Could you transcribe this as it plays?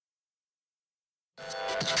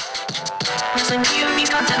Wrestling POV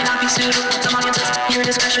content may not be suitable for some audiences. Your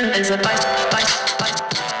discretion is advised.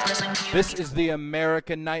 This is the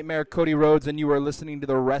American Nightmare, Cody Rhodes, and you are listening to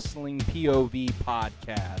the Wrestling POV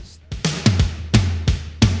podcast.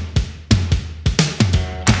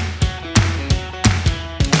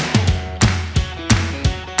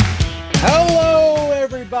 Hello,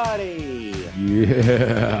 everybody.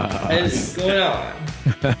 Yeah. What's going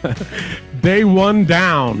on? Day one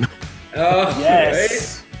down. Oh,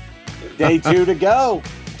 Yes. Day 2 to go.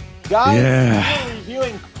 Guys, Yeah. we're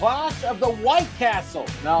reviewing Clash of the White Castle.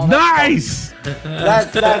 No, Nice.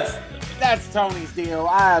 That's Tony's deal.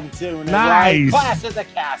 I'm tuning it. Nice. Right? Clash of the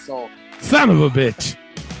Castle. Son of a bitch.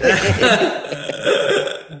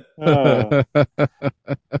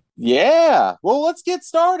 Yeah. Well, let's get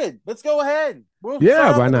started. Let's go ahead. We'll Yeah,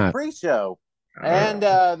 start why with the not? pre-show. And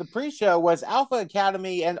the pre-show was Alpha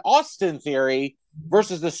Academy and Austin Theory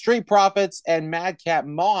versus the Street Profits and Madcap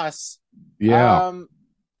Moss. Yeah.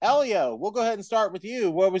 Elio, we'll go ahead and start with you.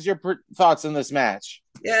 What was your thoughts on this match?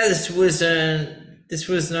 yeah, this was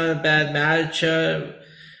not a bad match.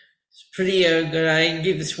 It's pretty good. I can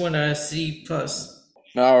give this one a C plus.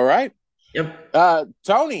 All right. Yep.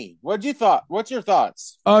 Tony, what's your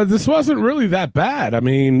thoughts? This wasn't really that bad. I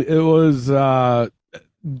mean, it was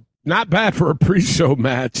not bad for a pre-show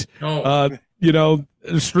match. Oh,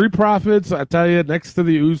 The Street Profits, I tell you, next to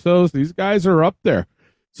the Usos, these guys are up there.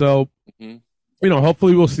 So,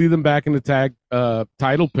 hopefully we'll see them back in the tag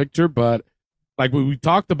title picture. But like we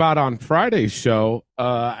talked about on Friday's show,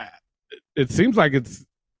 it seems like it's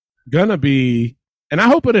gonna be, and I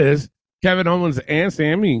hope it is, Kevin Owens and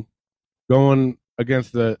Sami going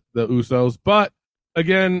against the Usos. But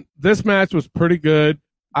again, this match was pretty good.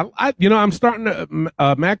 I'm starting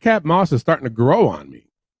to Madcap Moss is starting to grow on me.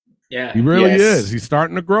 yeah. He really Yes. is. He's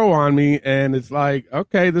starting to grow on me, and it's like,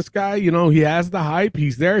 okay, this guy, he has the hype.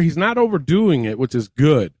 He's there. He's not overdoing it, which is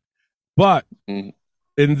good. But Mhm.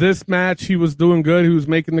 in this match, he was doing good. He was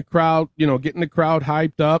making the crowd, getting the crowd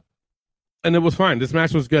hyped up, and it was fine. This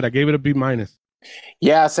match was good. I gave it a B minus.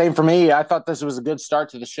 Yeah, same for me. I thought this was a good start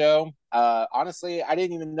to the show. Honestly, I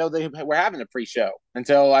didn't even know they were having a pre-show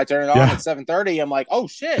until I turned it on Yeah. at 7:30. I'm like, oh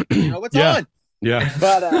shit, what's Yeah. on? Yeah.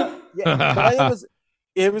 But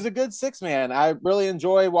it was a good 6-man. I really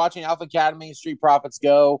enjoy watching Alpha Academy and Street Profits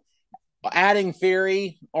go. Adding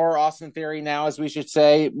Theory, or Austin Theory now, as we should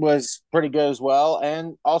say, was pretty good as well.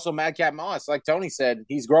 And also Madcap Moss, like Tony said,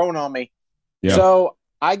 he's growing on me. Yeah. So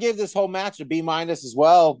I gave this whole match a B minus as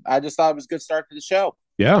well. I just thought it was a good start to the show.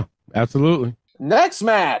 Yeah, absolutely. Next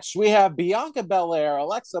match, we have Bianca Belair,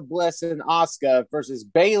 Alexa Bliss, and Asuka versus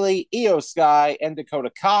Bayley, Io Sky, and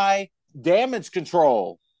Dakota Kai. Damage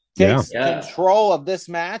Control takes Yeah. control of this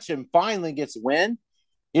match and finally gets a win.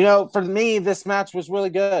 For me, this match was really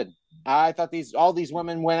good. I thought all these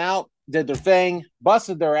women went out, did their thing,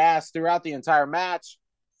 busted their ass throughout the entire match,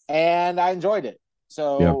 and I enjoyed it.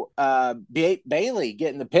 So Bayley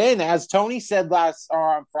getting the pin, as Tony said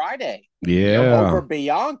on Friday, Yeah. over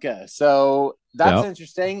Bianca. So that's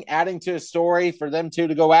interesting, adding to a story for them two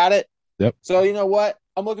to go at it. Yep. So you know what?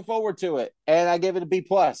 I'm looking forward to it, and I give it a B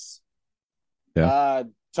plus. Yeah.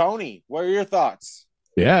 Tony, what are your thoughts?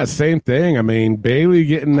 Yeah, same thing. I mean, Bailey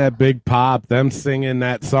getting that big pop, them singing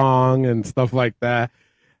that song and stuff like that.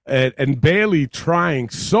 And Bailey trying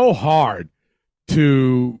so hard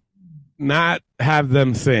to not have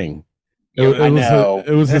them sing. I know.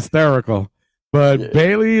 It was hysterical. But Yeah.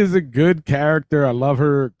 Bailey is a good character. I love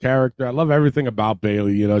her character. I love everything about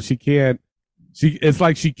Bailey. It's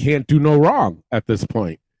like she can't do no wrong at this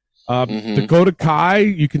point. Dakota Kai,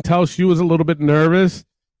 you can tell she was a little bit nervous.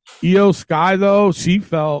 Io Sky, though, she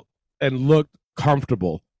felt and looked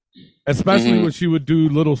comfortable, especially when she would do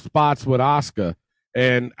little spots with Asuka.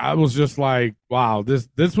 And I was just like, wow, this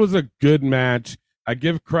was a good match. I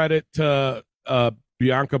give credit to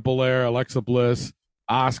Bianca Belair, Alexa Bliss,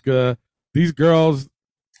 Asuka. These girls,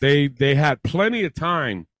 they had plenty of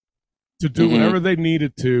time to do whatever they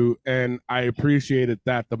needed to, and I appreciated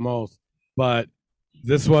that the most. But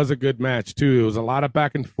this was a good match, too. It was a lot of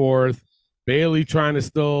back and forth. Bailey trying to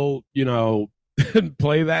still,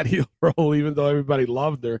 play that heel role, even though everybody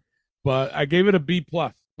loved her. But I gave it a B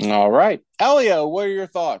plus. All right. Elio, what are your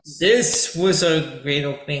thoughts? This was a great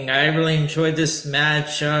opening. I really enjoyed this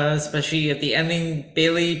match, especially at the ending,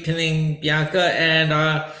 Bayley pinning Bianca, and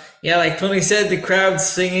like Tony said, the crowd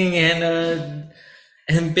singing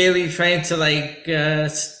and Bayley trying to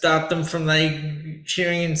stop them from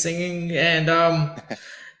cheering and singing. And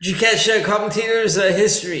did you catch the commentators'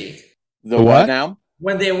 history? The what what now?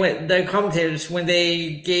 When the commentators, when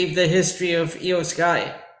they gave the history of Io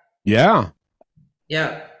Sky. Yeah.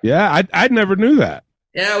 Yeah. Yeah, I never knew that.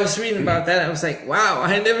 Yeah, I was reading about that. I was like, wow,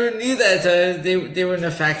 I never knew that they were in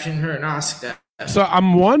a faction, her and Asuka. So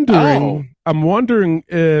I'm wondering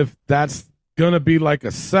if that's gonna be like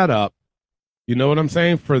a setup. You know what I'm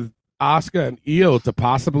saying, for Asuka and Io to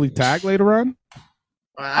possibly tag later on.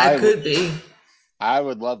 I could be. I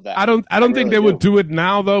would love that. I don't think really they would do it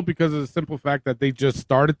now though, because of the simple fact that they just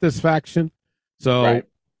started this faction. So Right.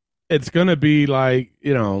 it's gonna be like,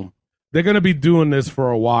 they're gonna be doing this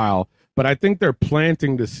for a while. But I think they're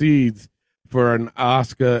planting the seeds for an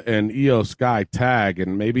Asuka and Io Sky tag,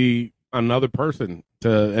 and maybe another person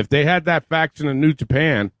to. If they had that faction in New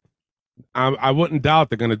Japan, I wouldn't doubt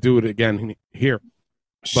they're gonna do it again here.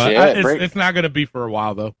 But Shit, it's not gonna be for a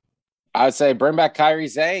while though. I'd say bring back Kyrie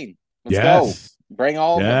Zane. Let's Yes. go. Bring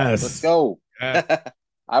all of them. Yes. Let's go. Yeah.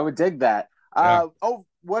 I would dig that. Yeah.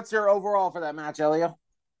 What's your overall for that match, Elio?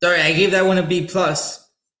 Sorry, I gave that one a B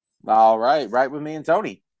plus. All right, right with me and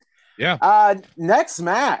Tony. Yeah. Next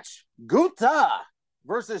match, Gunther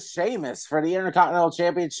versus Sheamus for the Intercontinental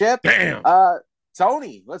Championship. Damn.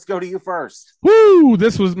 Tony, let's go to you first. Woo!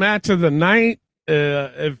 This was match of the night.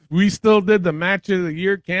 If we still did the match of the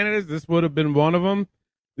year candidates, this would have been one of them.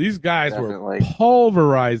 These guys were Definitely.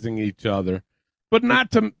 pulverizing each other. But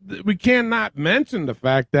we cannot mention the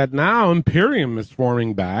fact that now Imperium is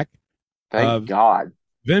forming back. Thank God.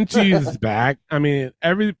 Vinci is back. I mean,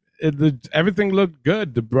 everything looked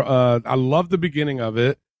good. I love the beginning of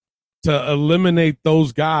it, to eliminate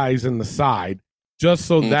those guys in the side, just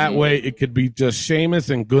so that way it could be just Sheamus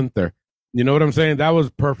and Gunther. You know what I'm saying? That was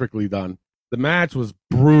perfectly done. The match was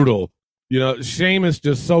brutal. Sheamus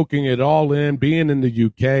just soaking it all in, being in the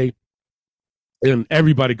UK, and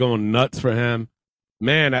everybody going nuts for him.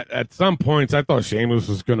 Man, at some points I thought Sheamus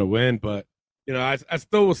was going to win, but I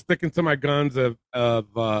still was sticking to my guns of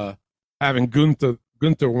having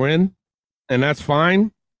Gunther win, and that's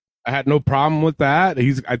fine. I had no problem with that.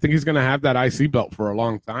 I think he's going to have that IC belt for a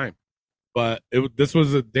long time. But this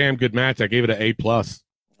was a damn good match. I gave it an A+.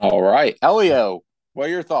 All right, Elio, what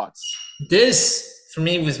are your thoughts? This, for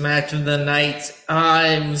me, was match of the night.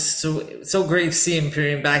 It was so great to see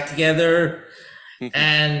Imperium back together.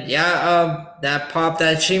 And that pop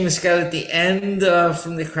that Sheamus got at the end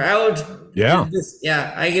from the crowd. Yeah.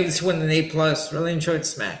 I give this one an A+. Really enjoyed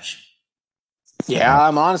this match. Yeah,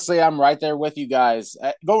 I'm right there with you guys.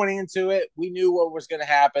 Going into it, we knew what was going to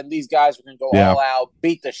happen. These guys were going to go all out,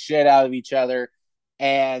 beat the shit out of each other,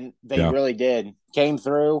 and they really did. Came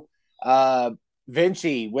through.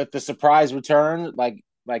 Vinci with the surprise return, like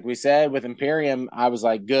we said, with Imperium, I was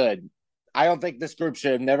like, good. I don't think this group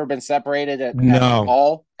should have never been separated at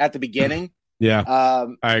all at the beginning. Yeah,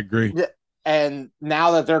 I agree. And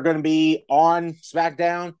now that they're going to be on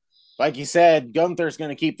SmackDown, like you said, Gunther's going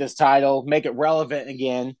to keep this title, make it relevant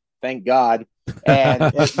again. Thank God.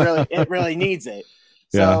 And it really needs it.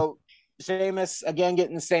 So Sheamus again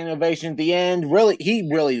getting the standing ovation at the end. He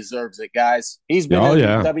really deserves it, guys. He's been in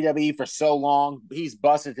WWE for so long. He's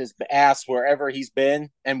busted his ass wherever he's been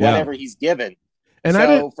and whatever he's given. And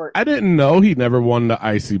I didn't know he never won the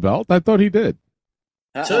IC belt. I thought he did.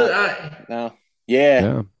 So did I. No.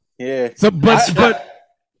 Yeah. So,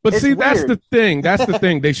 but see, weird. that's the thing. That's the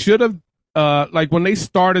thing. They should have, like when they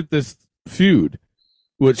started this feud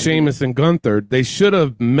with Sheamus and Gunther, they should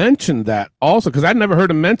have mentioned that also, because I never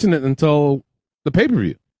heard him mention it until the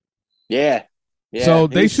pay-per-view. Yeah. So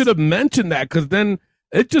they should have mentioned that, because then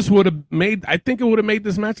it just would have made. I think it would have made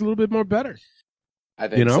this match a little bit more better. I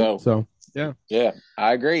think so. So yeah,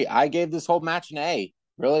 I agree. I gave this whole match an A.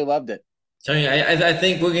 Really loved it. So I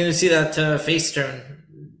think we're going to see that face turn.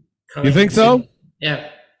 You think so? Yeah.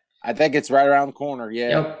 I think it's right around the corner.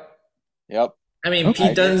 Yeah. Yep. I mean,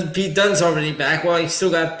 Pete Dunne's already back. Well, he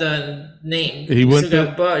still got the name. He went to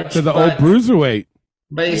the old bruiserweight.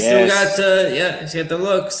 But he still got he's got the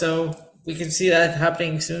look. So we can see that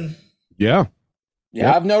happening soon. Yeah.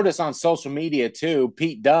 I've noticed on social media too.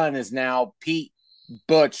 Pete Dunne is now Pete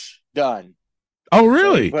Butch Dunne. Oh,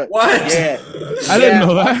 really? What? Yeah. I didn't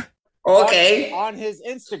know that. Okay. On his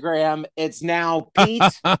Instagram, it's now Pete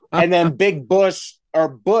and then Big Bush or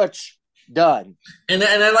Butch Dunne. And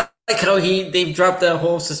I like how they've dropped the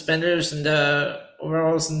whole suspenders and the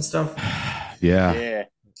overalls and stuff. Yeah.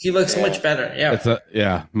 He looks much better.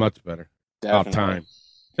 Yeah. Much better. Definitely.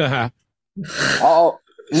 About time.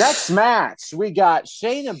 Next match, we got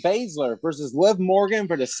Shayna Baszler versus Liv Morgan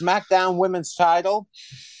for the SmackDown Women's title.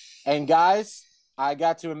 And guys, I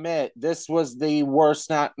got to admit, this was the worst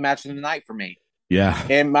match of the night for me. Yeah.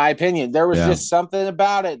 In my opinion, there was just something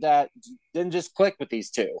about it that didn't just click with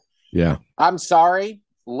these two. Yeah. I'm sorry.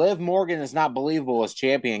 Liv Morgan is not believable as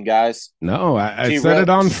champion, guys. No, I said it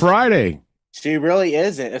on Friday. She really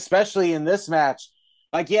isn't, especially in this match.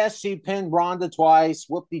 Like, yes, she pinned Ronda twice,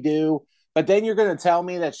 whoop-de-doo, but then you're going to tell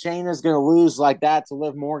me that Shayna's going to lose like that to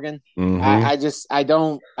Liv Morgan? Mhm.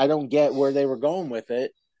 I don't get where they were going with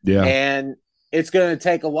it. Yeah. And it's going to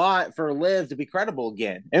take a lot for Liv to be credible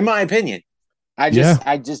again, in my opinion. I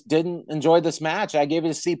just didn't enjoy this match. I gave it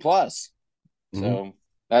a C+. So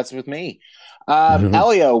that's with me.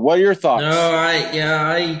 Elio, what are your thoughts?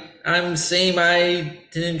 No, I'm same. I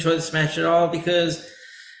didn't enjoy this match at all because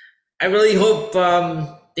I really hope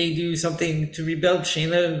they do something to rebuild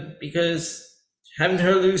Shayna, because having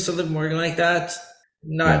her lose to Liv Morgan like that,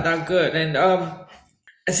 not good. And I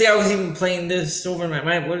say I was even playing this over in my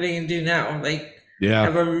mind. What are they gonna do now? Like,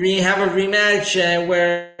 have a rematch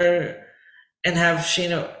and have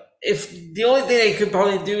Shayna. If the only thing they could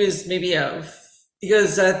probably do is maybe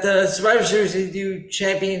because at the Survivor Series they do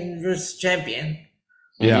champion versus champion.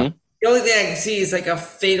 Yeah. The only thing I can see is like a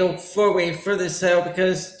fatal 4-way for this title,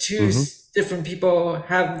 because two different people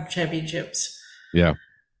have championships. Yeah.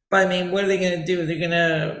 But I mean, what are they going to do? They're going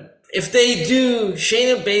to, if they do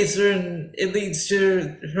Shayna Baszler and it leads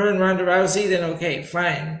to her and Ronda Rousey, then okay,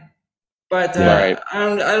 fine. But I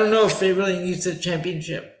don't know if they really need the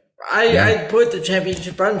championship. I'd put the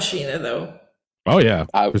championship on Shayna though. Oh yeah,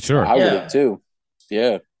 for sure. I would have too.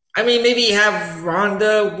 Yeah. I mean, maybe have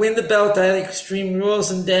Ronda win the belt at Extreme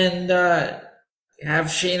Rules and then have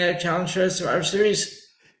Shayna challenge her at Survivor Series.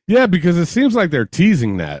 Yeah, because it seems like they're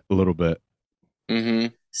teasing that a little bit. Mm-hmm.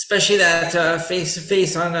 Especially that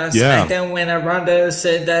face-to-face on SmackDown when Ronda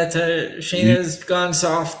said that Shayna's gone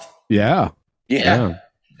soft. Yeah.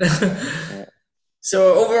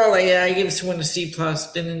 So overall, I gave this one a C+.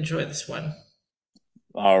 Didn't enjoy this one.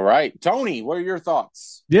 All right. Tony, what are your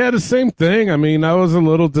thoughts? Yeah, the same thing. I mean, I was a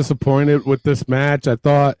little disappointed with this match. I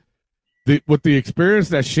thought with the experience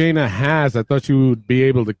that Shayna has, I thought she would be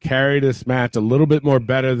able to carry this match a little bit more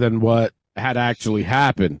better than what had actually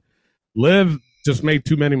happened. Liv just made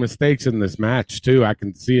too many mistakes in this match, too. I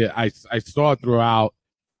can see it. I saw it throughout.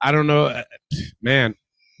 I don't know. Man,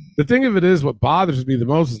 the thing of it is, what bothers me the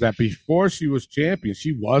most is that before she was champion,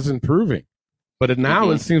 she was improving. But now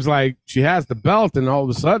it seems like she has the belt, and all of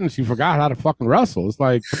a sudden she forgot how to fucking wrestle. It's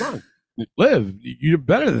like, come on, Liv, you're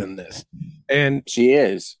better than this. And she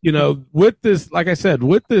is. You know, with this, like I said,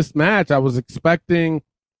 with this match, I was expecting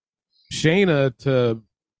Shayna to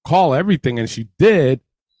call everything, and she did.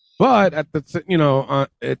 But at the,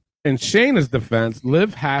 in Shayna's defense,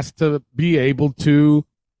 Liv has to be able to,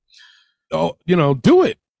 do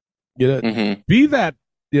it. Be that.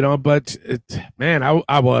 But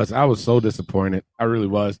I was so disappointed. I really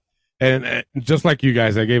was. And just like you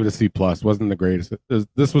guys, I gave it a C+. Wasn't the greatest.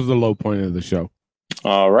 This was the low point of the show.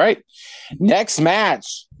 All right. Next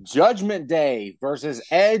match, Judgment Day versus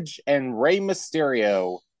Edge and Rey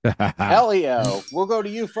Mysterio. Elio, we'll go to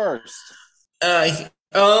you first.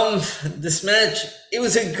 This match, it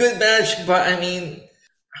was a good match, but I mean,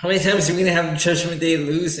 how many times are we gonna have Judgment Day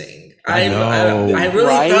losing? I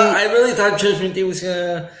really thought Judgment Day was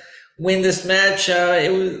gonna win this match.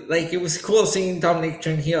 It was cool seeing Dominic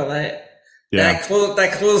turn heel. That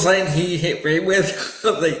clothesline he hit Ray with. I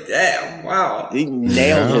was like, damn, wow. He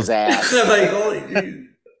nailed his ass. I'm like, holy.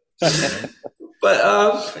 But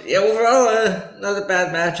overall, not a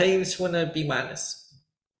bad match. I just want to B-.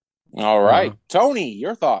 All right, Tony,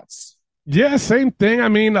 your thoughts? Yeah, same thing. I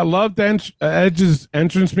mean, I loved Edge's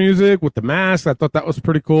entrance music with the mask. I thought that was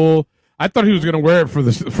pretty cool. I thought he was going to wear it for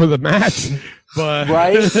the match, but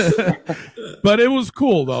but it was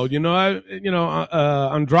cool though.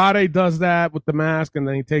 Andrade does that with the mask, and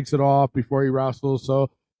then he takes it off before he wrestles.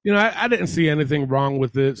 So I didn't see anything wrong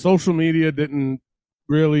with it. Social media didn't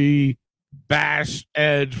really bash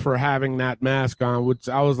Edge for having that mask on, which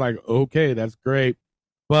I was like, okay, that's great.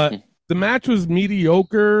 But the match was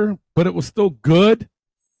mediocre, but it was still good,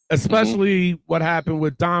 especially what happened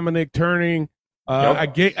with Dominic turning. I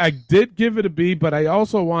did give it a B, but I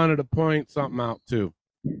also wanted to point something out too.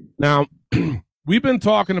 Now, we've been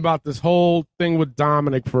talking about this whole thing with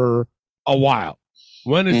Dominic for a while.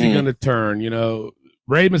 When is he going to turn?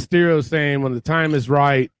 Rey Mysterio saying when the time is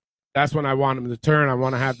right, that's when I want him to turn. I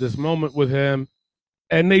want to have this moment with him.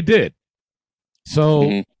 And they did.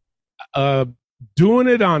 So doing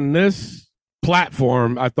it on this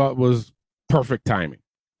platform, I thought was perfect timing.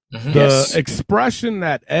 The expression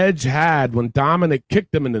that Edge had when Dominic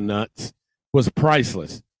kicked him in the nuts was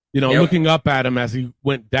priceless. Looking up at him as he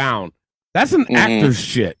went down. That's an actor's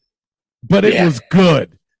shit, but it was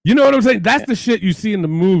good. You know what I'm saying? That's the shit you see in the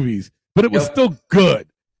movies, but it was still good.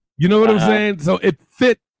 You know what I'm saying? So it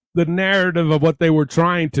fit the narrative of what they were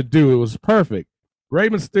trying to do. It was perfect. Rey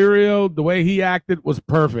Mysterio, the way he acted was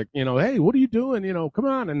perfect. You know, hey, what are you doing? You know, come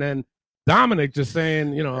on. And then Dominic just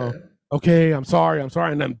saying, you know, okay, I'm sorry.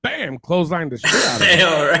 And then bam, clothesline the shit out of him.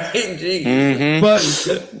 All right,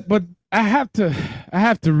 geez. But I have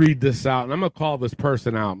to read this out, and I'm gonna call this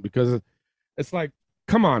person out because it's like,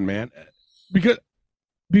 come on, man. Because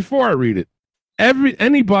before I read it,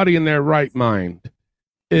 anybody in their right mind,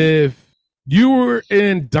 if you were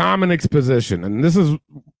in Dominic's position, and this is,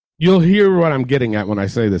 you'll hear what I'm getting at when I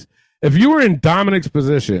say this. If you were in Dominic's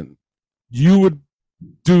position, you would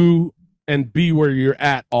do and be where you're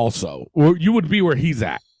at also, or you would be where he's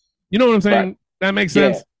at. You know what I'm saying? Right. That makes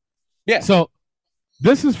sense? Yeah. So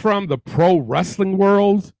this is from the pro wrestling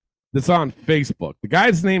world that's on Facebook. The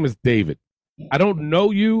guy's name is David. I don't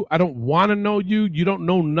know you. I don't want to know you. You don't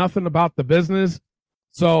know nothing about the business.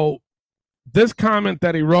 So this comment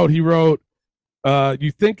that he wrote,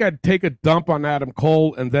 you think I'd take a dump on Adam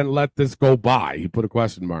Cole and then let this go by? He put a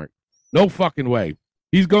question mark. No fucking way.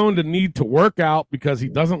 He's going to need to work out because he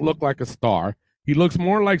doesn't look like a star. He looks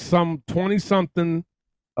more like some 20-something,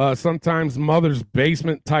 sometimes mother's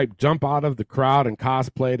basement type jump out of the crowd and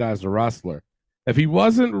cosplayed as a wrestler. If he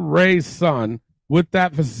wasn't Ray's son with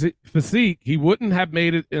that physique, he wouldn't have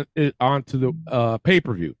made it onto the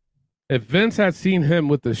pay-per-view. If Vince had seen him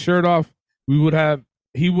with the shirt off, he would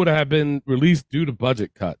have been released due to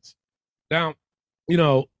budget cuts. Now, you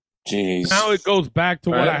know, jeez. Now it goes back to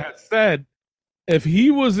what I had said. If he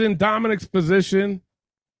was in Dominic's position,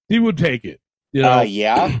 he would take it. You know,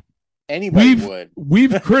 yeah. Anybody would.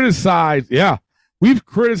 We've criticized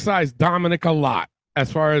Dominic a lot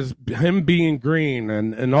as far as him being green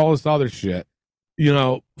and all this other shit. You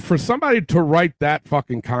know, for somebody to write that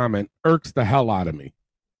fucking comment irks the hell out of me.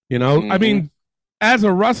 You know, I mean, as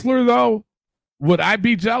a wrestler though, would I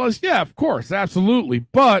be jealous? Yeah, of course, absolutely.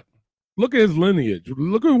 But look at his lineage.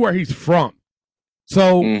 Look at where he's from.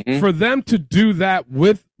 So for them to do that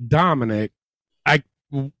with Dominic,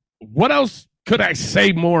 what else could I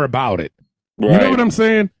say more about it? Right. You know what I'm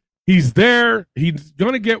saying? He's there. He's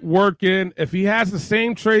going to get work in. If he has the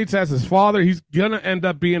same traits as his father, he's going to end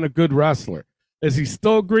up being a good wrestler. Is he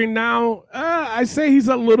still green now? I say he's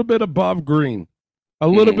a little bit above green. A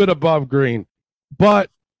little bit above green. But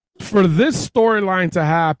for this storyline to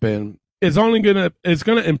happen, it's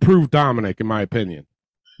gonna improve Dominic, in my opinion.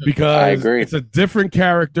 Because I agree. It's a different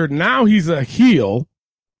character. Now he's a heel.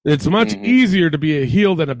 It's much easier to be a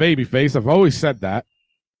heel than a babyface. I've always said that.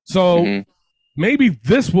 So maybe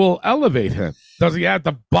this will elevate him. Does he have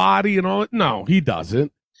the body and all? No, he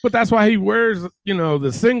doesn't. But that's why he wears, you know,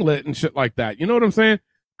 the singlet and shit like that. You know what I'm saying?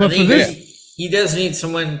 But for this, he does need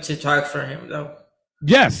someone to talk for him, though.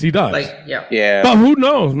 Yes, he does. Yeah. But who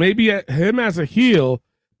knows? Maybe him as a heel,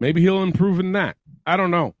 maybe he'll improve in that. I don't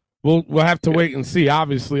know. We'll have to wait and see,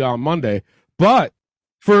 obviously, on Monday. But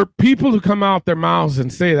for people to come out their mouths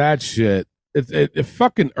and say that shit, it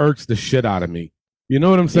fucking irks the shit out of me. You know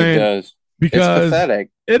what I'm saying? It does. Because it's pathetic.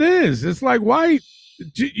 It is. It's like, why?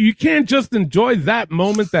 You can't just enjoy that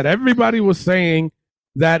moment that everybody was saying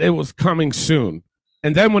that it was coming soon.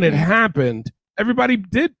 And then when it happened, everybody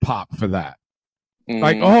did pop for that.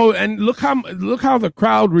 Like, oh, and look how the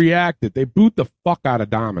crowd reacted. They booed the fuck out of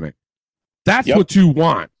Dominic. That's what you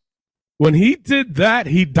want. When he did that,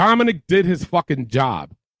 Dominic did his fucking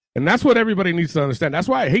job. And that's what everybody needs to understand. That's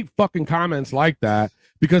why I hate fucking comments like that,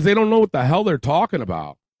 because they don't know what the hell they're talking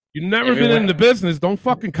about. You've never been in the business. Don't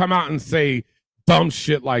fucking come out and say dumb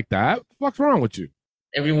shit like that. What the fuck's wrong with you?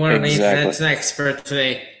 Everyone on the internet's an expert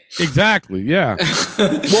today. Exactly, yeah.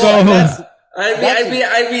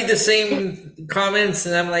 I read the same comments,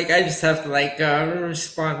 and I'm like, I just have to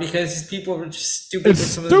respond because people are just stupid with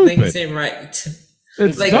some of the things they write.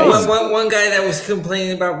 It's like one guy that was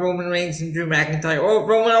complaining about Roman Reigns and Drew McIntyre. Oh,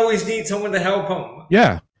 Roman always needs someone to help him.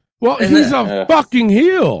 Yeah. Well, he's a fucking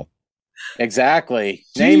heel. Exactly.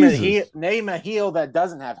 Name a heel that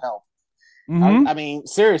doesn't have help. I mean,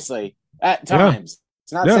 seriously, at times.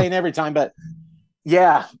 It's not saying every time, but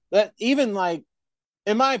even like,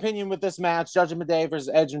 in my opinion, with this match, Judgment Day versus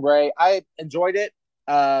Edge and Bray, I enjoyed it.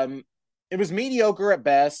 It was mediocre at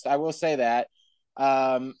best, I will say that.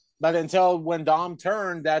 But until when Dom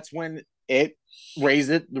turned, that's when it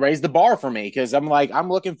raised the bar for me, because I'm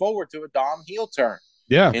looking forward to a Dom heel turn.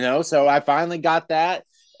 Yeah, you know. So I finally got that.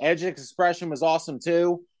 Edge's expression was awesome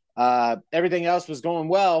too. Everything else was going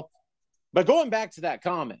well. But going back to that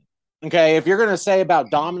comment, okay, if you're going to say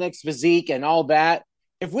about Dominic's physique and all that,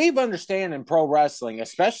 if we've understand in pro wrestling,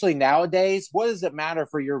 especially nowadays, what does it matter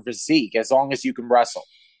for your physique as long as you can wrestle?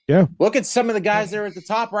 Yeah. Look at some of the guys that are at the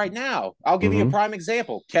top right now. I'll give you a prime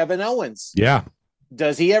example. Kevin Owens. Yeah.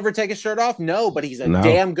 Does he ever take his shirt off? No, but he's a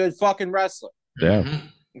damn good fucking wrestler. Yeah. Mhm.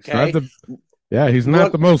 Okay. He's not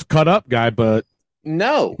Look- the most cut up guy, but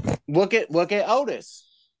No, look at Otis.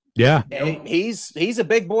 yeah. And he's a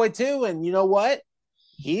big boy too, and you know what?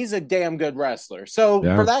 He's a damn good wrestler. So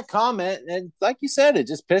Yeah. for that comment, and like you said, it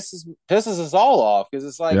just pisses us all off because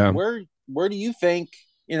it's like, Yeah. where do you think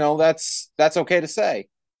that's okay to say?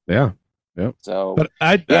 Yeah. So, But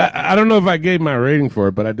I don't know if I gave my rating for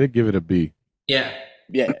it, but I did give it a B. Yeah.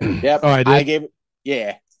 yeah, yep. Oh, I did? I gave it.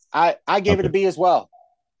 Yeah, I gave it a B as well.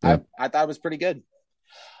 Yeah. I thought it was pretty good.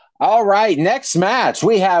 All right, next match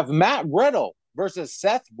we have Matt Riddle versus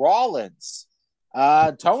Seth Rollins.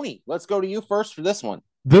 Tony, let's go to you first for this one.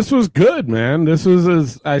 This was good, man. This was,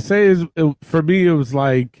 as I say, for me, it was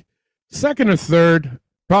like second or third,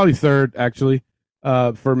 probably third, actually,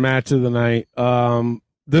 for match of the night.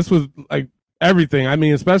 This was like everything. I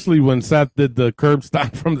mean, especially when Seth did the curb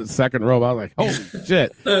stomp from the second rope. I was like, holy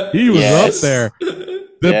shit. He was Yes. up there.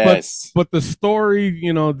 Yes. But the story,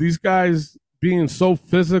 these guys being so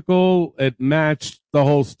physical, it matched the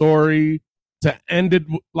whole story. To end it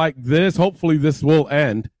like this, hopefully this will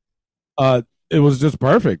end. It was just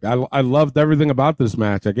perfect. I loved everything about this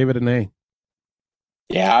match. I gave it an A.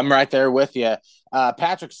 Yeah, I'm right there with you.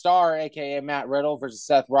 Patrick Starr, aka Matt Riddle, versus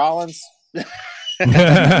Seth Rollins. The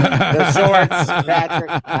shorts,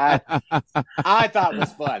 Patrick. I thought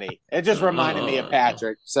was funny. It just reminded me of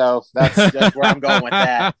Patrick, so that's where I'm going with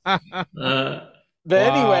that. But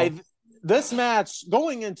anyway, this match,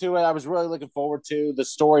 going into it, I was really looking forward to. The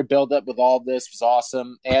story build up with all of this was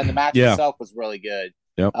awesome, and the match itself was really good.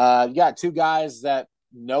 Yep. You got two guys that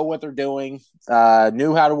know what they're doing,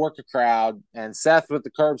 knew how to work a crowd, and Seth with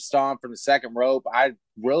the curb stomp from the second rope. I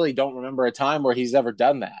really don't remember a time where he's ever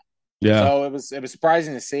done that. Yeah. So it was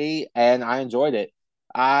surprising to see, and I enjoyed it.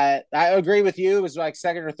 I agree with you. It was like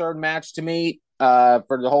second or third match to me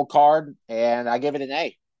for the whole card, and I give it an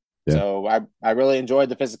A. Yeah. So I really enjoyed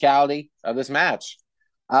the physicality of this match.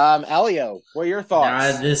 Elio, what are your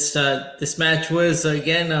thoughts? This match was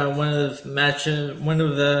again one of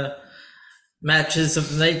the matches of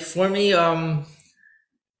the night for me.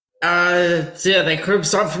 They curb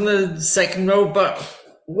stomp from the second row, but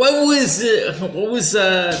what was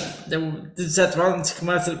did Seth Rollins come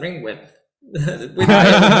out to the ring with?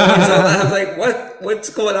 I was like, what's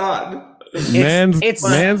going on?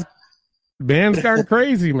 Man's gone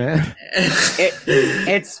crazy, man.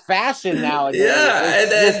 It's fashion nowadays. Yeah,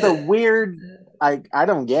 it's just a weird. I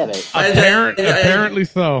don't get it. Apparently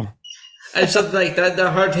so. I something like that. The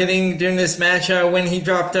hard hitting during this match when he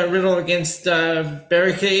dropped Riddle against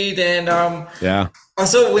barricade, and Yeah.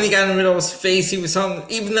 also when he got in Riddle's face, he was on.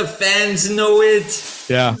 Even the fans know it.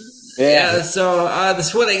 Yeah. Yeah. So this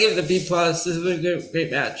is what I give it a B plus. This is a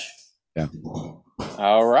great match. Yeah.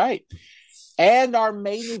 All right, and our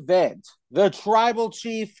main event: the Tribal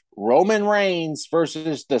Chief Roman Reigns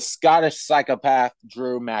versus the Scottish psychopath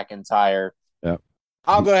Drew McIntyre. Yeah.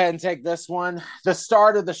 I'll go ahead and take this one. The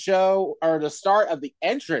start of the show, or the start of the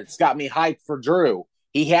entrance, got me hyped for Drew.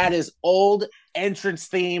 He had his old entrance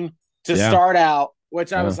theme to start out,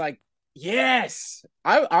 which I was like, yes.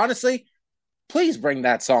 I honestly, please bring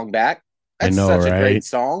that song back. That's such a great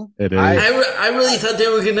song. It is. I really thought they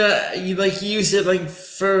were gonna use it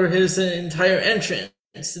for his entire entrance.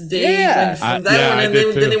 They went from that one, and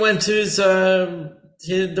then they went to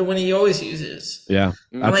the one he always uses. Yeah,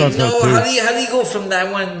 I'm like, no, how do you go from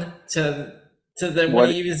that one to the one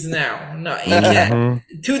he uses now? No, you can't.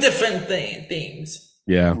 Two different themes.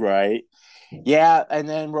 Yeah, right. Yeah, and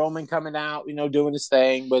then Roman coming out, doing his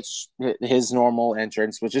thing, which his normal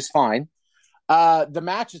entrance, which is fine. The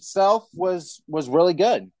match itself was really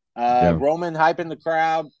good. Roman hyping the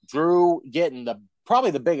crowd, Drew getting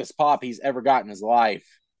probably the biggest pop he's ever got in his life.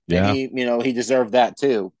 Yeah, and he deserved that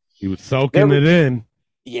too. He was soaking it in.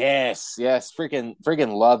 Yes,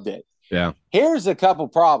 freaking loved it. Yeah. Here's a couple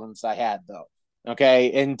problems I had though.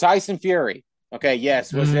 Okay, and Tyson Fury. Okay,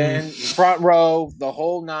 yes, was in front row the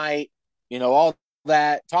whole night. All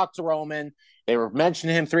that. Talked to Roman. They were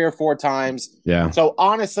mentioning him 3 or 4 times. Yeah. So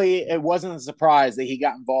honestly, it wasn't a surprise that he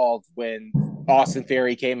got involved when Austin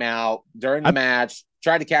Theory came out during the match,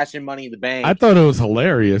 tried to cash in Money in the Bank. I thought it was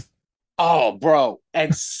hilarious. Oh, bro,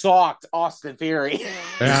 and socked Austin Theory.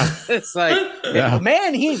 Yeah. It's like,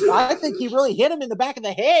 man, I think he really hit him in the back of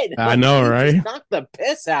the head. I know, right? Just knocked the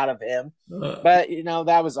piss out of him. But,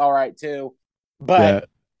 that was all right, too. But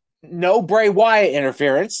no Bray Wyatt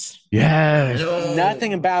interference. Yeah.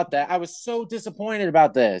 Nothing about that. I was so disappointed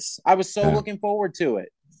about this. I was so looking forward to it.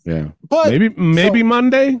 Yeah. But maybe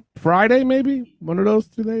Monday, Friday, maybe one of those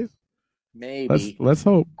 2 days. Maybe. Let's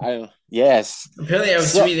hope. Yes. Apparently,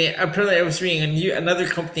 I was reading another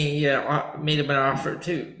company made him an offer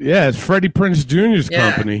too. Yeah, it's Freddie Prinze Jr.'s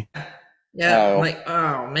Yeah. company. Yeah, Oh. I'm like,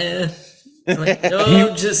 oh man, I'm like,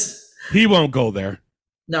 no, He won't go there.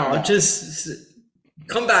 no, just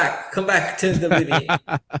come back to the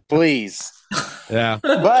video. Please. Yeah.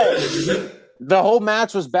 But the whole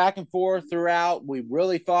match was back and forth throughout. We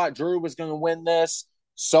really thought Drew was going to win this.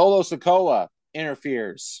 Solo Sikoa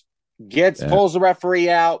interferes, pulls the referee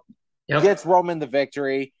out, gets Roman the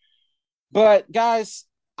victory. But guys,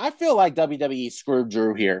 I feel like WWE screwed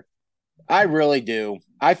Drew here. I really do.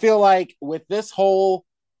 I feel like with this whole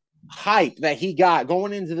hype that he got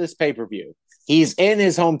going into this pay-per-view, he's in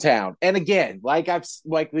his hometown. And again, like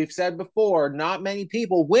we've said before, not many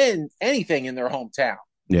people win anything in their hometown.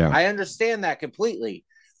 Yeah. I understand that completely.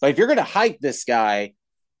 But if you're going to hype this guy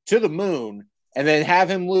to the moon and then have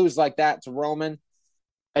him lose like that to Roman,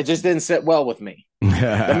 it just didn't sit well with me.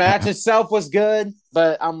 The match itself was good,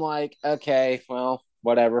 but I'm like, okay, well,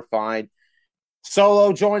 whatever, fine.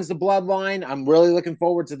 Solo joins the Bloodline. I'm really looking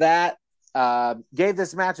forward to that. Gave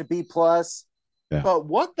this match a B+. Yeah. But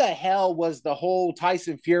what the hell was the whole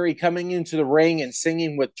Tyson Fury coming into the ring and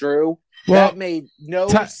singing with Drew? Well, that made no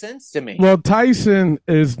sense to me. Well, Tyson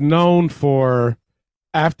is known for,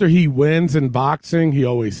 after he wins in boxing, he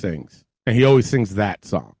always sings. And he always sings that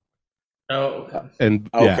song. Oh. And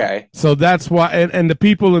okay. So that's why, and the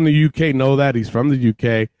people in the UK know that. He's from the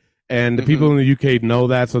UK. And the people in the UK know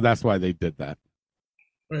that, so that's why they did that.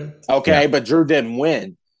 Okay, but Drew didn't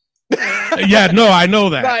win. Yeah, no, I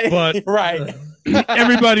know that. Right, but right.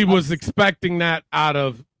 Everybody was expecting that out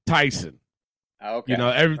of Tyson. Okay. You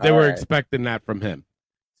know, they were expecting that from him.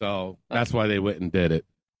 So that's why they went and did it.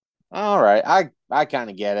 All right. I kind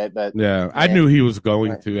of get it, but yeah, I knew he was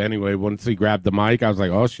going to anyway. Once he grabbed the mic, I was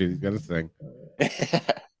like, oh shit, he's gonna sing.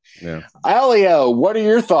 Yeah. Elio, what are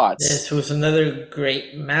your thoughts? This was another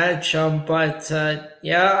great match, but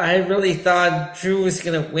I really thought Drew was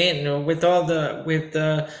gonna win. With all the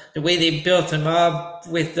way they built him up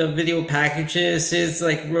with the video packages, his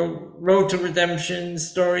like road to redemption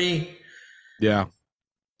story. Yeah.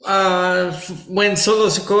 When Solo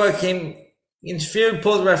Sikoa interfered,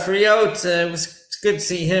 pulled the referee out, it was good to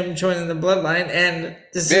see him joining the Bloodline, and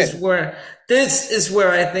this is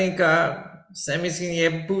where I think Sammy's gonna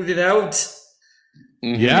get booted out.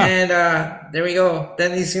 Yeah. And there we go.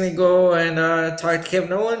 Then he's gonna go and talk to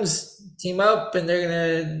Kevin Owens, team up, and they're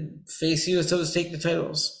gonna face USOs, take the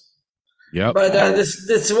titles. Yep. But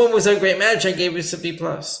this one was a great match. I gave it a B+.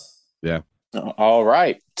 Yeah. All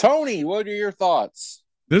right, Tony, what are your thoughts?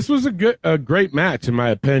 This was a great match, in my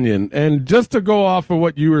opinion. And just to go off of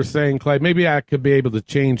what you were saying, Clay, maybe I could be able to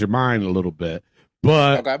change your mind a little bit.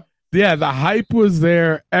 But yeah, the hype was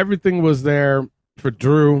there. Everything was there for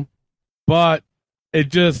Drew. But it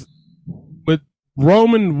just, with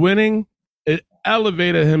Roman winning, it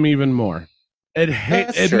elevated him even more.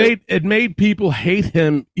 It made people hate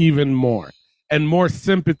him even more and more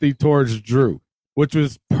sympathy towards Drew, which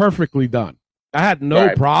was perfectly done. I had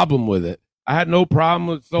no problem with it. I had no problem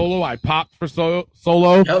with Solo. I popped for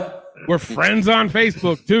Solo. Yep. We're friends on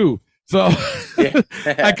Facebook too. So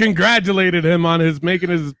I congratulated him on making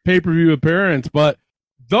his pay-per-view appearance. But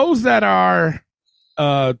those that are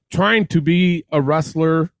trying to be a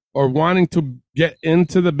wrestler or wanting to get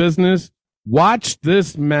into the business, watch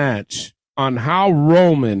this match on how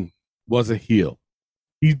Roman was a heel.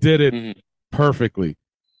 He did it perfectly.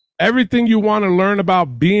 Everything you want to learn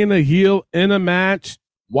about being a heel in a match,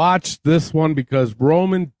 watch this one, because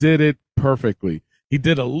Roman did it perfectly. He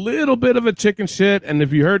did a little bit of a chicken shit, and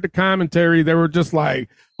if you heard the commentary, they were just like,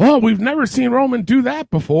 oh, we've never seen Roman do that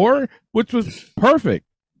before, which was perfect.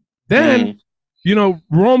 Then,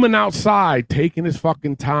 Roman outside taking his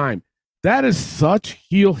fucking time. That is such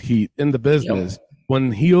heel heat in the business.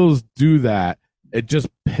 When heels do that, it just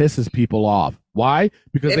pisses people off. Why?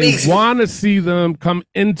 Because they want to see them come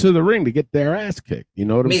into the ring to get their ass kicked. You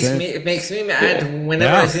know what I'm saying? It makes me mad.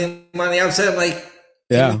 Whenever I see him on the outside, I'm like,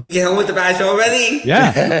 get on with the match already.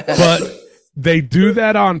 Yeah. But they do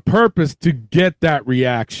that on purpose to get that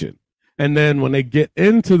reaction. And then when they get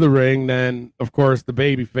into the ring, then, of course, the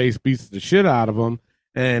babyface beats the shit out of them.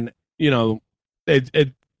 And,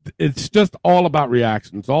 it's just all about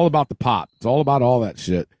reaction. It's all about the pop. It's all about all that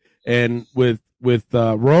shit. And with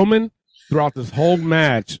Roman, throughout this whole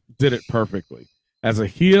match, did it perfectly. As a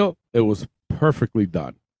heel, it was perfectly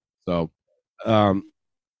done. So,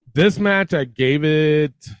 this match, I gave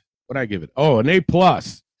it, what did I give it? Oh, an A+.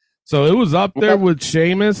 So it was up there with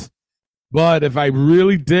Sheamus, But if I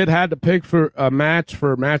really did had to pick for a match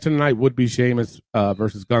of the night, would be Sheamus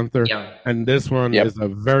versus Gunther. Yeah. And this one is a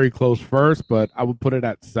very close first, but I would put it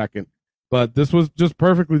at second. But this was just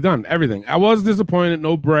perfectly done. Everything. I was disappointed.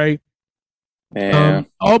 No Bray. Yeah.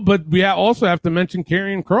 But we also have to mention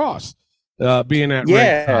Karrion Kross being at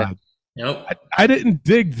ringside. Nope. I didn't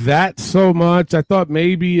dig that so much. I thought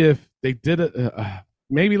maybe if they did it,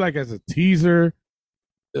 maybe like as a teaser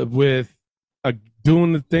with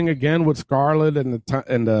doing the thing again with Scarlett and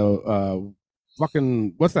the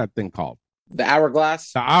fucking what's that thing called? The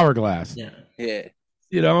hourglass. The hourglass. Yeah.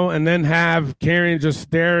 You know, and then have Karrion just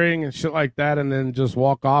staring and shit like that, and then just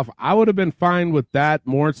walk off. I would have been fine with that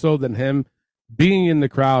more so than him being in the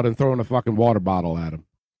crowd and throwing a fucking water bottle at him.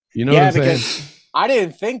 You know what I'm saying? Because I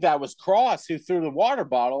didn't think that was Cross who threw the water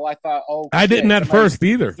bottle. I thought, I didn't at first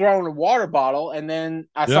either. Throwing a water bottle, and then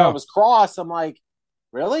I saw it was Cross. I'm like,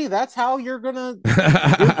 really? That's how you're gonna do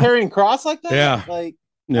Karrion Kross like that? Yeah. Like,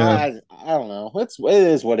 I don't know. It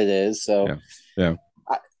is what it is. So, yeah.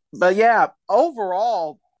 But yeah,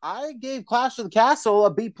 overall, I gave Clash of the Castle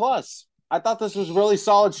a B+. I thought this was a really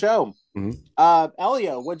solid show. Mm-hmm.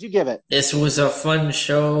 Elio, what'd you give it? This was a fun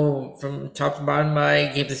show from top to bottom.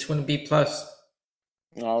 I gave this one a B+.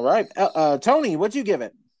 All right. Tony, what'd you give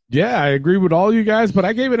it? Yeah, I agree with all you guys, but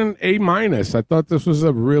I gave it an A-. I thought this was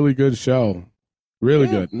a really good show. Really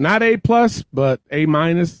good. Not A+, but A-,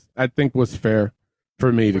 I think was fair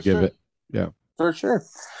for me to give it. Yeah. For sure.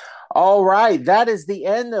 All right. That is the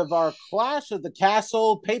end of our Clash of the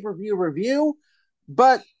Castle pay-per-view review.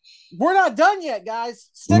 But we're not done yet, guys.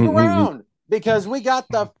 Stick around because we got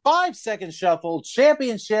the 5-second shuffle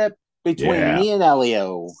championship between me and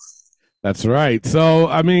Elio. That's right. So,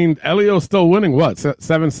 I mean, Elio's still winning, what,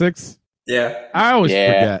 7-6? Yeah. I always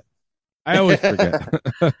forget.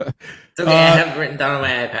 It's okay, I have it written down on my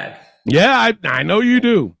iPad. Yeah, I know you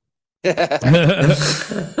do. So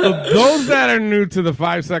those that are new to the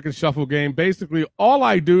 5-second shuffle game, basically all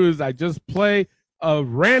I do is I just play a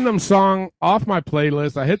random song off my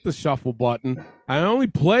playlist. I hit the shuffle button. I only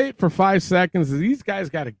play it for 5 seconds. These guys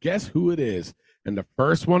got to guess who it is. And the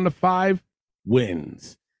first one to 5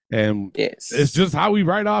 wins. And it's just how we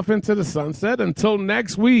ride off into the sunset until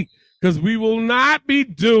next week, because we will not be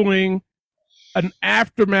doing an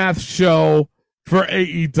aftermath show for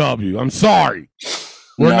AEW. I'm sorry.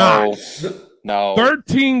 We're not. No.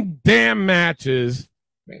 13 damn matches,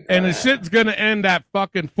 and the shit's going to end at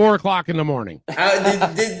fucking 4 o'clock in the morning.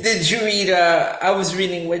 Did you read? I was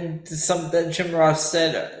reading when something Jim Ross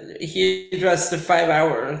said. He addressed the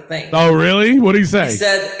 5-hour thing. Oh, really? What did he say? He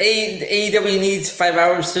said AEW needs 5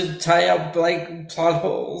 hours to tie up like plot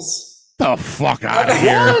holes. The fuck out of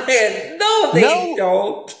here! No, they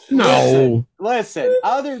don't. No. Listen.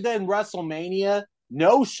 Other than WrestleMania,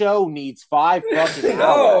 no show needs 5 fucking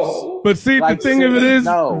hours. But see, the thing of it is,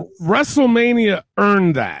 WrestleMania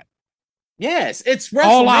earned that. Yes, it's WrestleMania.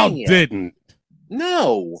 All Out didn't.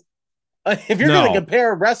 No. If you're going to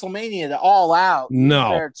compare WrestleMania to All Out,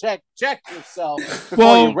 check yourself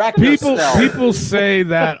before you wreck yourself. People say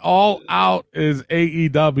that All Out is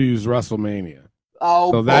AEW's WrestleMania.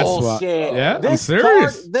 Oh, so that's bullshit. I'm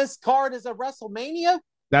serious. This card is a WrestleMania?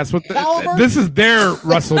 That's what this is their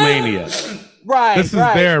WrestleMania. Right. This is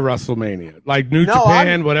their WrestleMania. Like New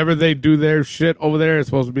Japan, whatever they do their shit over there is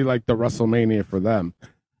supposed to be like the WrestleMania for them.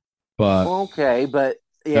 But okay, but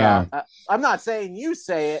I'm not saying you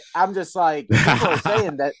say it. I'm just like, people are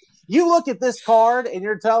saying that you look at this card and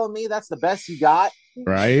you're telling me that's the best you got?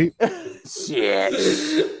 Right? Shit.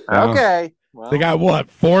 Okay. Well, they got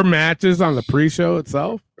what, 4 matches on the pre-show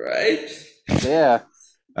itself? Right? Yeah.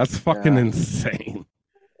 That's fucking insane.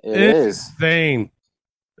 It's insane.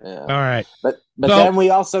 Yeah. All right. But then we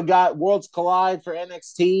also got Worlds Collide for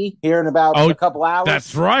NXT here in about a couple hours.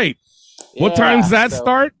 That's right. What time does that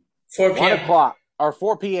start? 4 p.m. 1 o'clock or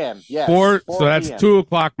 4 p.m. Yes. 4 so that's 2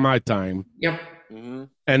 o'clock my time. Yep. Mm-hmm.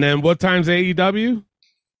 And then what time's AEW?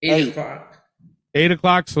 8 o'clock. 8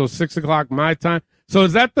 o'clock, so 6 o'clock my time. So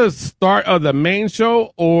is that the start of the main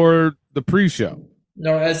show or the pre-show?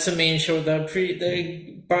 No, that's the main show. The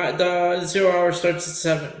 0 hour starts at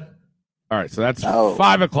 7. All right, so that's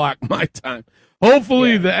 5 o'clock my time.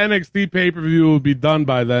 Hopefully the NXT pay-per-view will be done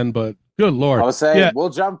by then, but good Lord. I was saying, we'll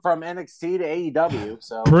jump from NXT to AEW.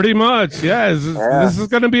 So pretty much, this is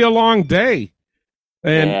going to be a long day.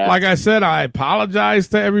 And like I said, I apologize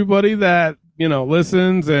to everybody that,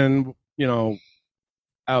 listens and,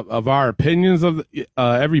 of our opinions of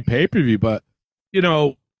every pay-per-view. But,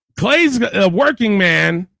 Clay's a working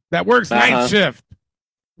man that works night shift.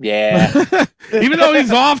 Yeah. Even though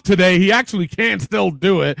he's off today, he actually can still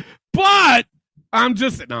do it. But I'm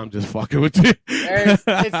just fucking with you. It's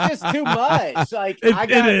just too much. Like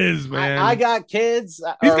it is, man. I got kids.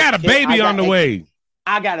 He's got a baby on the way.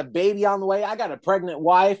 I got a baby on the way. I got a pregnant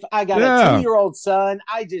wife. I got a 2-year-old son.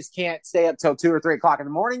 I just can't stay up till 2 or 3 o'clock in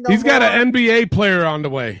the morning. He's got an NBA player on the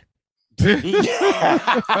way. That's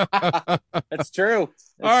true.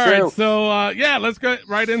 All right, so let's get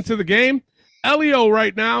right into the game. Elio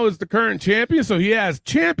right now is the current champion, so he has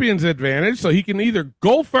champion's advantage, so he can either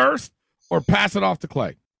go first or pass it off to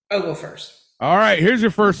Clay. I'll go first. All right, here's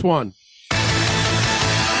your first one.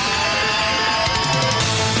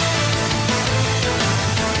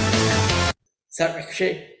 Is that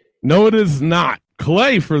Ricochet? No, it is not.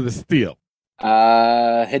 Clay for the steal.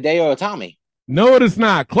 Hideo Itami. No, it is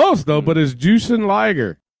not. Close, though, but it's Jushin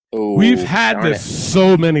Liger. Ooh, We've had this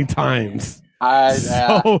so many times.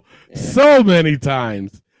 So many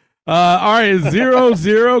times. All right,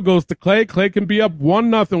 0-0 goes to Clay. Clay can be up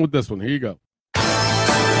 1-0 with this one. Here you go.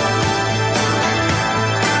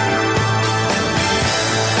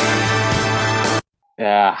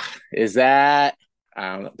 Yeah, is that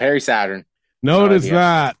Perry Saturn? No, it is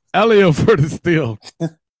not. Elio for the steal.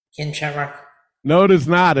 Ken Shamrock. No, it is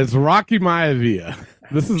not. It's Rocky Maivia.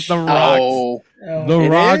 This is the Rock's. Oh, the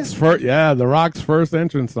Rock's first. Yeah, the Rock's first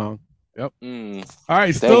entrance song. Yep. All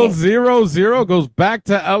right, still 0-0. Goes back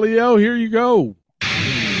to Elio. Here you go. Who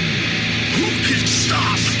can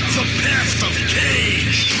stop the path of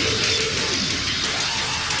Cage?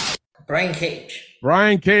 Brian Cage.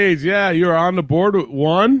 Brian Cage. Yeah, you're on the board with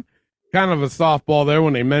 1. Kind of a softball there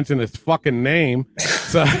when they mentioned his fucking name.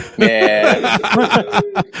 So yeah.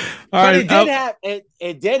 All right.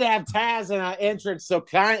 It did have Taz in our entrance, so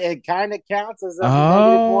it kind of counts as a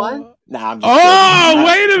 -1. Nah, I'm just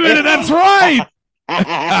wait a minute, that's right.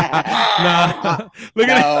 Nah, look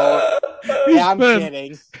at I'm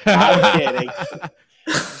kidding. I'm kidding.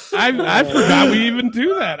 I forgot we even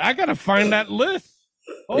do that. I gotta find that list.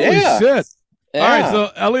 Holy shit. Yeah. All right, so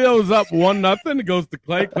Elio's up 1-0. It goes to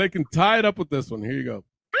Clay. Clay can tie it up with this one. Here you go.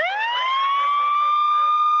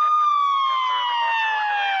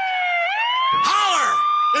 Holler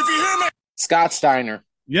if you hear me. Scott Steiner.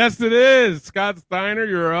 Yes, it is. Scott Steiner,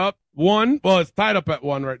 you're up 1. Well, it's tied up at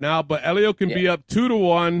 1 right now, but Elio can be up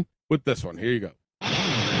 2-1 with this one. Here you go. Behold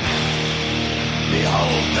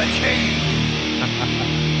the king.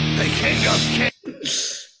 The king of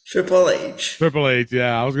kings. Triple H. Triple H,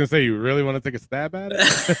 yeah. I was going to say, you really want to take a stab at it?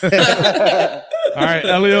 All right,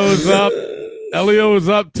 Elio is up. Elio is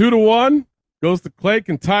up 2-1. Goes to Clay,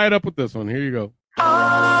 can tie it up with this one. Here you go.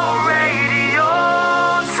 Oh, radio,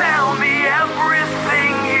 tell me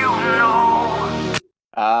everything you know.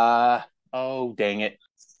 Oh, dang it.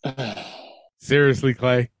 Seriously,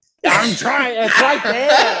 Clay. I'm trying. It's right there.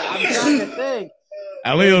 I'm trying to think.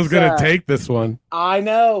 Elio's going to take this one. I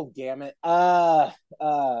know. Damn it.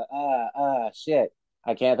 Shit.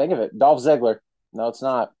 I can't think of it. Dolph Ziggler. No, it's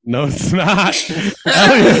not. No, it's not.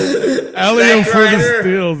 Elio for the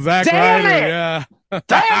steal. Zack Ryder. Yeah.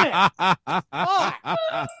 Damn it.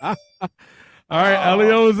 All right.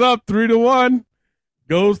 Elio is up 3-1.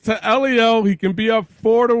 Goes to Elio. He can be up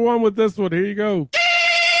 4-1 with this one. Here you go.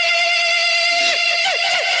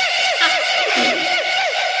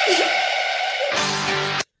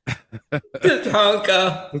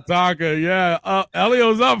 Tatanka, yeah.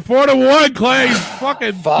 Elio's up 4-1, Clay. He's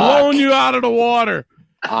fucking blowing you out of the water.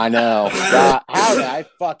 I know. God, how did I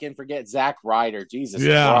fucking forget Zack Ryder? Jesus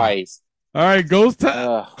Christ. All right, goes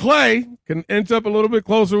to Clay. Can inch up a little bit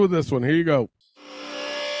closer with this one. Here you go.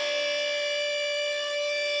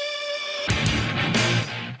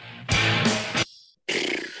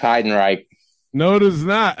 Heidenreich. No, it is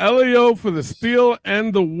not. Elio for the steal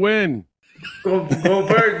and the win.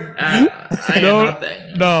 Goldberg.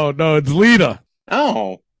 No, it's Lita.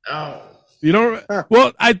 Oh. You don't.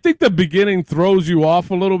 Well, I think the beginning throws you off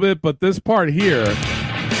a little bit, but this part here,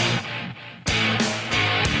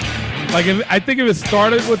 like, I think if it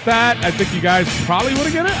started with that, I think you guys probably would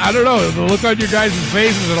have get it. I don't know. The look on your guys'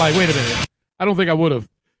 faces are like, wait a minute. I don't think I would have.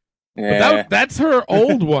 Yeah. But that's her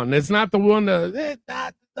old one. It's not the one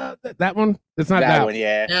that one. It's not that one.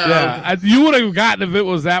 Yeah. Yeah. You would have gotten if it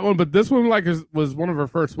was that one, but this one was one of her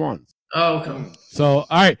first ones. Oh, okay. So, all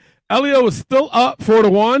right. Elio is still up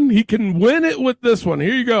 4-1. He can win it with this one.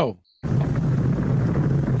 Here you go.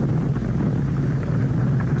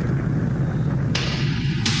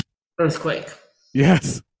 Earthquake.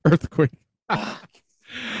 Yes, Earthquake.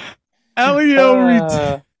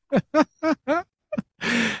 Elio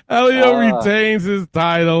retains his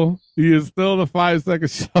title. He is still the 5-second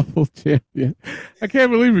shuffle champion. I can't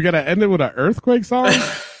believe we got to end it with an Earthquake song.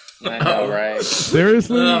 I know, right?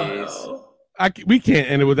 Seriously? Oh. we can't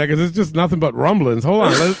end it with that because it's just nothing but rumblings. Hold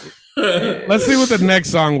on, let's see what the next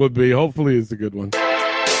song would be. Hopefully, it's a good one.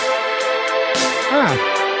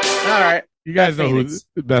 All right. You guys know Phoenix.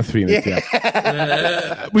 who Beth Phoenix? Yeah.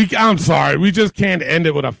 I'm sorry, we just can't end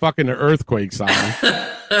it with a fucking earthquake song.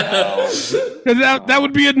 Because that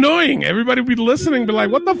would be annoying. Everybody would be listening, be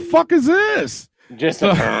like, "What the fuck is this?" Just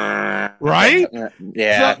right?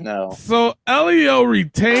 Yeah. No. So Elio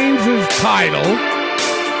retains his title,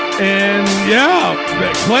 and yeah,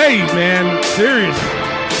 Clay, man, serious.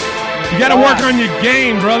 You got to work on your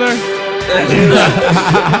game, brother.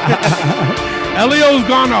 Elio's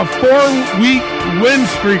gone a 4-week win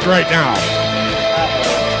streak right now.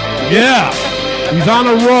 Yeah, he's on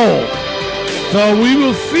a roll. So we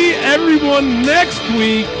will see everyone next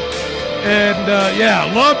week. And yeah,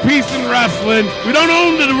 love, peace, and wrestling. We don't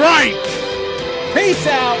own the right. Peace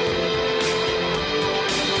out.